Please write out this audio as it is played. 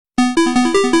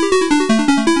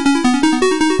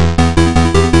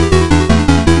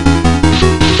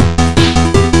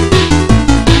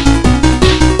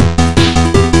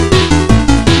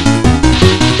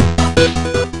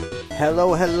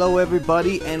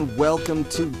everybody, and welcome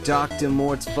to Dr.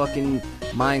 Mort's fucking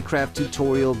Minecraft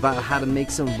tutorial about how to make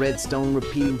some redstone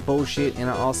repeating bullshit and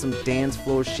an awesome dance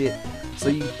floor shit. So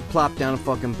you plop down a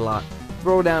fucking block,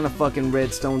 throw down a fucking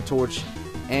redstone torch,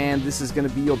 and this is gonna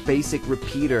be your basic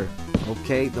repeater.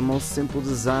 Okay, the most simple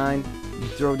design. You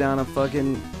throw down a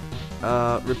fucking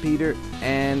repeater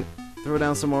and throw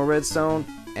down some more redstone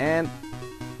and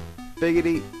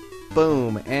biggity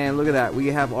boom, and look at that, we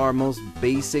have our most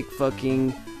basic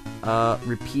fucking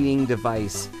repeating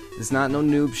device. It's not no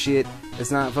noob shit.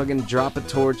 It's not fucking drop a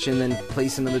torch and then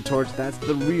place another torch. That's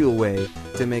the real way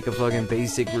to make a fucking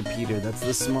basic repeater. That's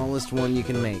the smallest one you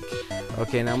can make.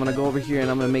 Okay, now I'm gonna go over here and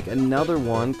I'm gonna make another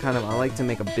one. Kind of, I like to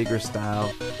make a bigger style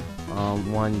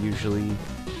one, usually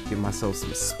give myself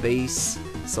some space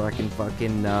so I can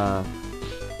fucking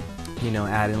you know,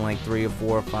 add in like 3 or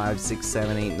 4 or 5, 6,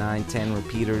 7, 8, 9, 10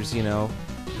 repeaters, you know.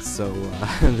 So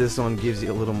this one gives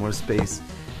you a little more space.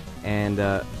 And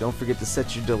don't forget to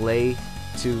set your delay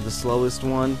to the slowest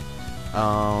one.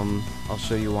 I'll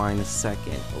show you why in a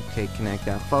second. Okay, connect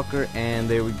that fucker, and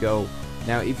there we go.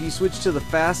 Now if you switch to the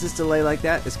fastest delay like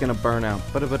that, it's gonna burn out.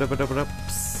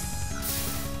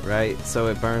 Right, so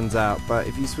it burns out. But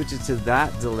if you switch it to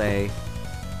that delay,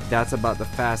 that's about the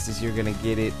fastest you're gonna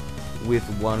get it with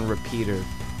one repeater.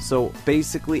 So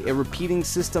basically a repeating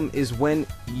system is when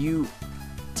you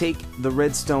take the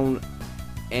redstone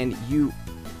and you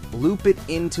loop it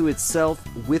into itself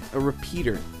with a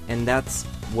repeater, and that's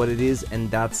what it is, and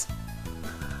that's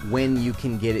when you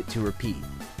can get it to repeat,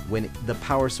 when the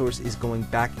power source is going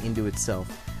back into itself.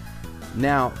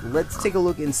 Now let's take a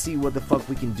look and see what the fuck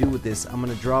we can do with this. I'm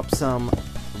gonna drop some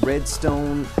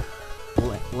redstone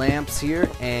lamps here,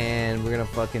 and we're gonna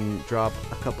fucking drop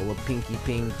a couple of pinky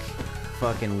pink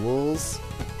fucking wools,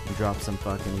 and drop some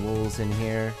fucking wools in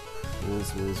here,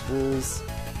 wools,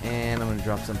 and I'm gonna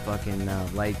drop some fucking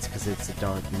lights, because it's a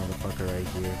dark motherfucker right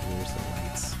here. Where's the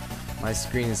lights? My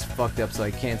screen is fucked up so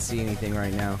I can't see anything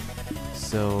right now.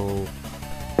 So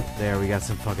there, we got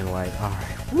some fucking light.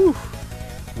 Alright, woo!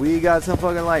 We got some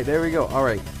fucking light, there we go.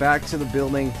 Alright, back to the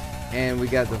building, and we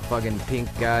got the fucking pink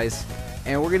guys.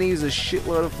 And we're gonna use a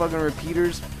shitload of fucking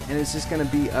repeaters, and it's just gonna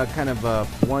be a kind of a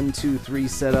 1, 2, 3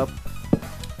 setup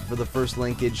for the first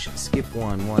linkage. Skip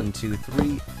 1, 1, 2,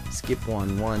 3, skip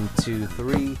 1, 1, 2,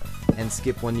 3, and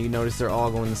skip 1. You notice they're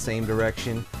all going the same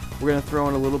direction. We're gonna throw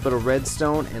in a little bit of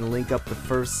redstone and link up the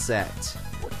first set.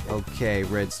 Okay,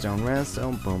 redstone,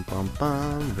 bum bum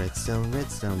bum, redstone,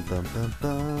 bum bum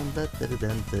bum, da da da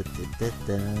da da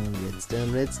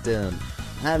da, redstone.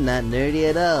 I'm not nerdy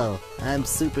at all. I'm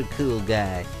super cool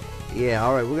guy. Yeah,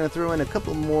 alright, we're gonna throw in a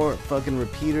couple more fucking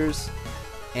repeaters,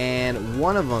 and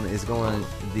one of them is going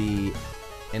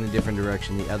in a different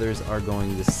direction. The others are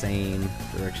going the same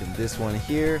direction. This one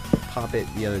here, pop it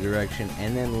the other direction,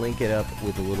 and then link it up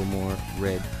with a little more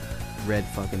red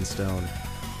fucking stone.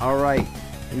 Alright,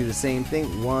 do the same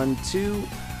thing, 1, 2,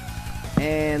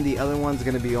 and the other one's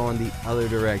gonna be on the other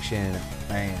direction.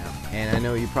 Bam. And I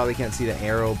know you probably can't see the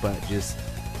arrow, but just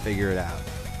figure it out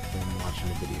from watching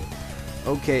the video.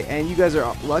 Okay, and you guys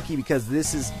are lucky because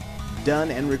this is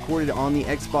done and recorded on the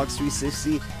Xbox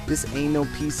 360. This ain't no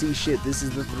PC shit. This is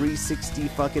the 360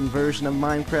 fucking version of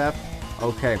Minecraft.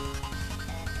 Okay,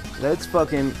 let's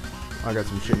fucking, I got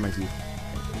some shit in my teeth.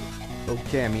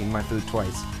 Okay, I'm eating my food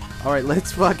twice. Alright,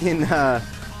 let's fucking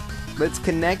let's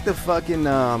connect the fucking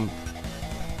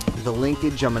the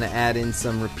linkage. I'm gonna add in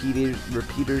some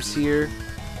repeaters here,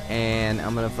 and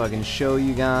I'm gonna fucking show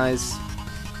you guys.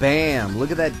 Bam!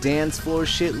 Look at that dance floor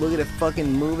shit. Look at it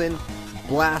fucking moving,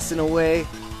 blasting away.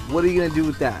 What are you gonna do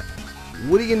with that?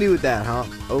 What are you gonna do with that, huh?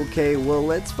 Okay, well,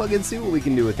 let's fucking see what we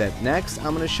can do with that. Next,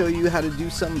 I'm gonna show you how to do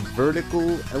some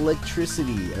vertical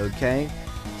electricity, okay?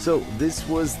 So this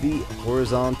was the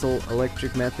horizontal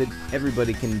electric method.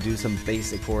 Everybody can do some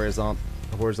basic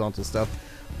horizontal stuff.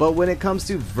 But when it comes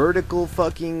to vertical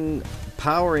fucking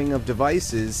powering of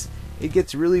devices, it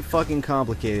gets really fucking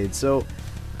complicated. So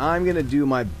I'm gonna do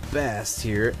my best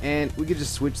here, and we could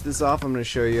just switch this off. I'm gonna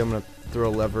show you. I'm gonna throw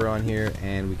a lever on here,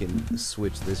 and we can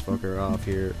switch this fucker off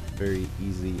here very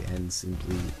easy and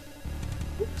simply.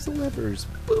 Oops, the levers.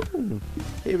 Boom.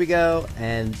 Here we go,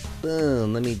 and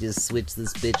boom. Let me just switch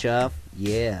this bitch off.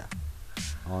 Yeah.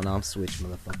 On off switch,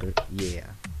 motherfucker. Yeah.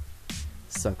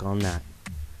 Suck on that.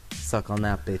 Suck on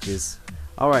that, bitches.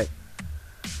 Alright.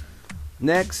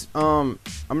 Next, I'm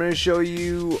gonna show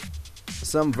you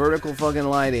some vertical fucking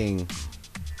lighting.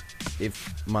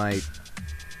 If my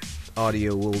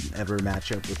audio will ever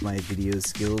match up with my video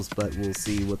skills, but we'll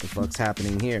see what the fuck's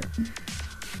happening here.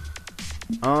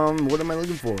 What am I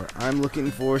looking for? I'm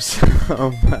looking for some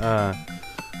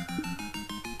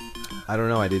I don't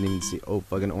know, I didn't even see. Oh,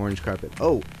 fucking orange carpet.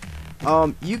 Oh,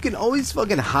 you can always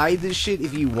fucking hide this shit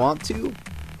if you want to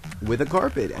with a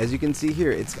carpet. As you can see here,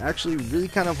 it's actually really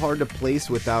kind of hard to place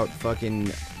without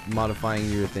fucking modifying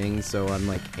your thing. So I'm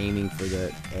like aiming for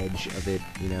the edge of it,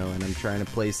 you know, and I'm trying to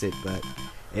place it, but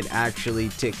it actually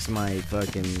ticks my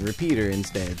fucking repeater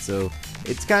instead. So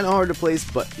it's kind of hard to place,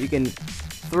 but you can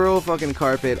throw a fucking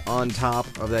carpet on top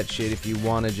of that shit if you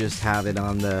want to just have it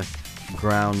on the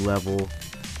ground level.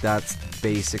 That's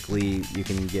basically, you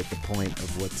can get the point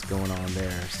of what's going on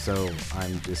there. So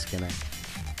I'm just gonna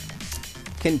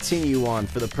continue on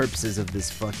for the purposes of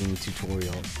this fucking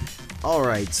tutorial.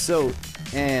 Alright, so,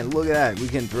 and look at that, we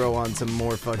can throw on some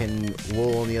more fucking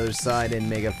wool on the other side and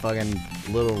make a fucking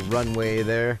little runway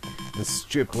there. The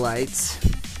strip lights.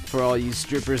 For all you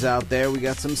strippers out there, we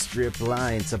got some strip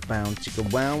lights about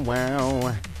chicka wow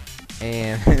wow.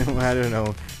 And I don't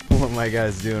know what my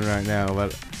guy's doing right now,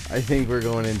 but I think we're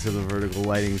going into the vertical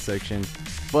lighting section.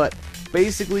 But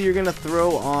basically you're gonna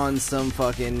throw on some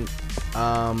fucking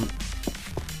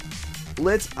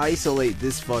let's isolate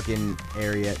this fucking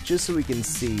area just so we can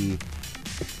see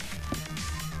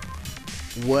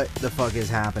what the fuck is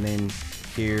happening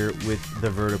here with the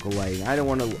vertical lighting. I don't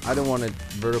want to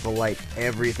vertical light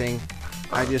everything.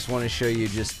 I just want to show you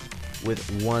just with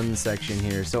one section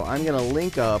here. So I'm gonna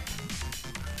link up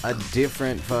a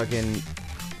different fucking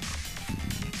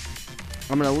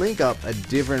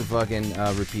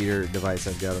repeater device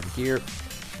I've got over here.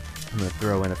 I'm gonna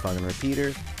throw in a fucking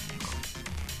repeater.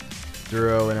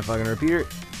 Throw in a fucking repeater.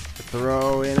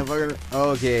 Throw in a fucking...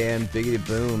 Okay, and biggity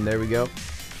boom. There we go.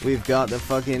 We've got the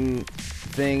fucking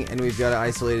thing, and we've got it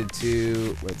isolated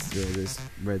to... Let's throw this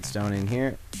redstone in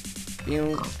here.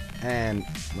 And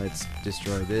let's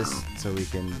destroy this so we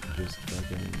can just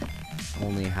fucking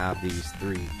only have these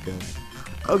three going.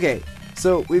 Okay,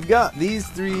 so we've got these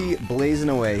three blazing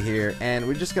away here, and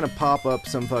we're just gonna pop up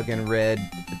some fucking red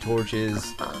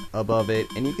torches above it,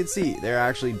 and you can see they're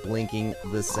actually blinking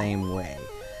the same way.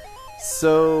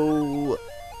 So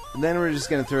then we're just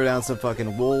gonna throw down some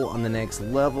fucking wool on the next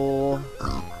level.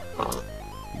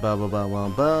 And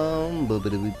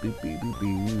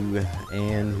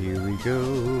here we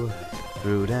go.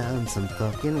 Throw down some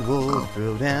fucking wool.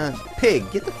 Throw down.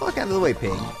 Pig, get the fuck out of the way,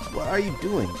 pig. What are you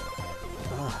doing?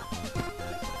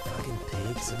 Fucking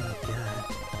pigs, oh my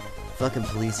god. Fucking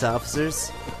police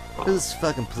officers. What are those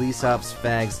fucking police ops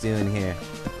fags doing here?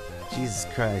 Jesus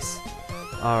Christ.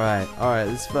 Alright,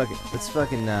 let's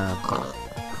fucking,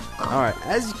 alright,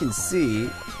 as you can see,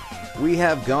 we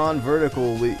have gone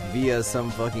vertical via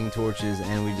some fucking torches,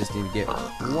 and we just need to get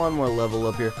one more level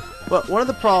up here. But one of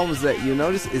the problems that you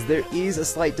notice is there is a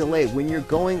slight delay when you're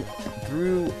going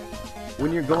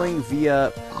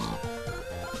via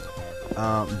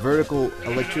vertical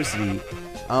electricity.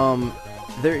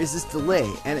 There is this delay,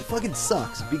 and it fucking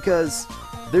sucks because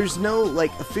there's no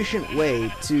like efficient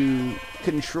way to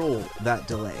control that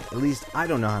delay. At least I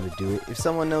don't know how to do it. If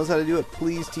someone knows how to do it,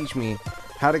 please teach me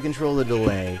how to control the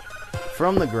delay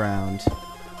from the ground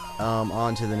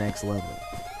onto the next level.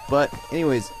 But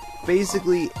anyways,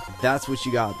 basically that's what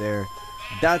you got there.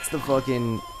 That's the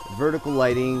fucking vertical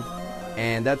lighting,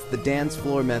 and that's the dance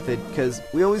floor method, because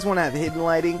we always want to have hidden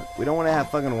lighting. We don't want to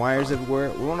have fucking wires everywhere.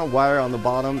 We want to wire on the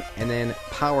bottom and then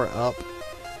power up.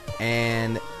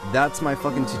 And that's my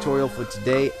fucking tutorial for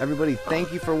today. Everybody,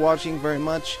 thank you for watching very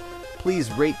much.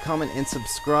 Please rate, comment, and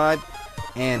subscribe.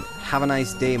 And have a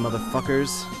nice day,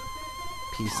 motherfuckers.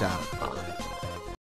 Peace out.